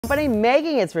Company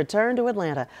making its return to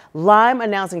Atlanta. Lime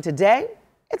announcing today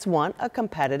it's won a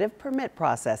competitive permit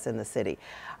process in the city.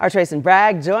 Our Trayson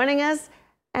Bragg joining us,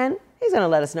 and he's going to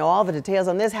let us know all the details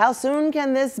on this. How soon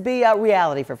can this be a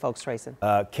reality for folks, Trayson?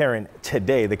 Karen,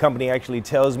 today the company actually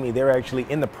tells me they're actually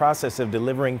in the process of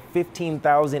delivering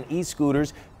 15,000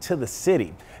 e-scooters to the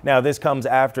city. Now, this comes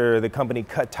after the company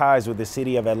cut ties with the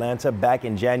city of Atlanta back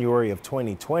in January of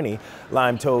 2020.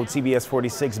 Lime told CBS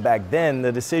 46 back then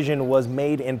the decision was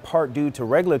made in part due to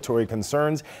regulatory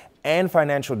concerns and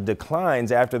financial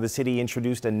declines after the city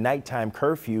introduced a nighttime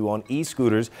curfew on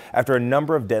e-scooters after a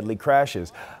number of deadly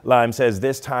crashes. Lime says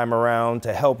this time around,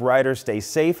 to help riders stay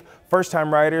safe,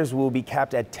 first-time riders will be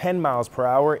capped at 10 miles per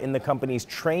hour in the company's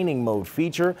training mode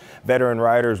feature. Veteran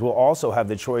riders will also have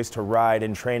the choice to ride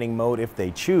in training mode if they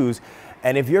choose.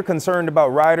 And if you're concerned about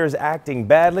riders acting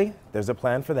badly, there's a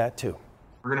plan for that too.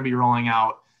 We're going to be rolling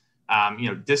out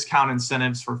discount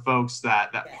incentives for folks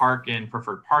that park in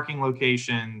preferred parking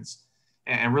locations,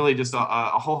 and really just a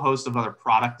whole host of other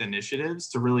product initiatives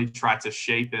to really try to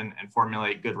shape and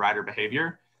formulate good rider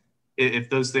behavior. If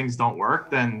those things don't work,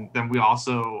 then we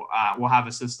also will have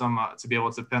a system to be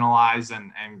able to penalize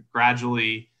and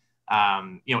gradually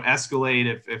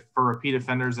escalate if for repeat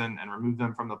offenders and remove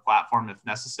them from the platform if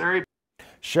necessary.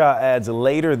 Shaw adds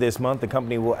later this month the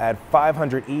company will add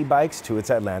 500 e-bikes to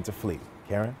its Atlanta fleet.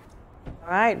 Karen? All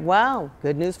right, wow,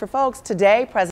 good news for folks. Today, President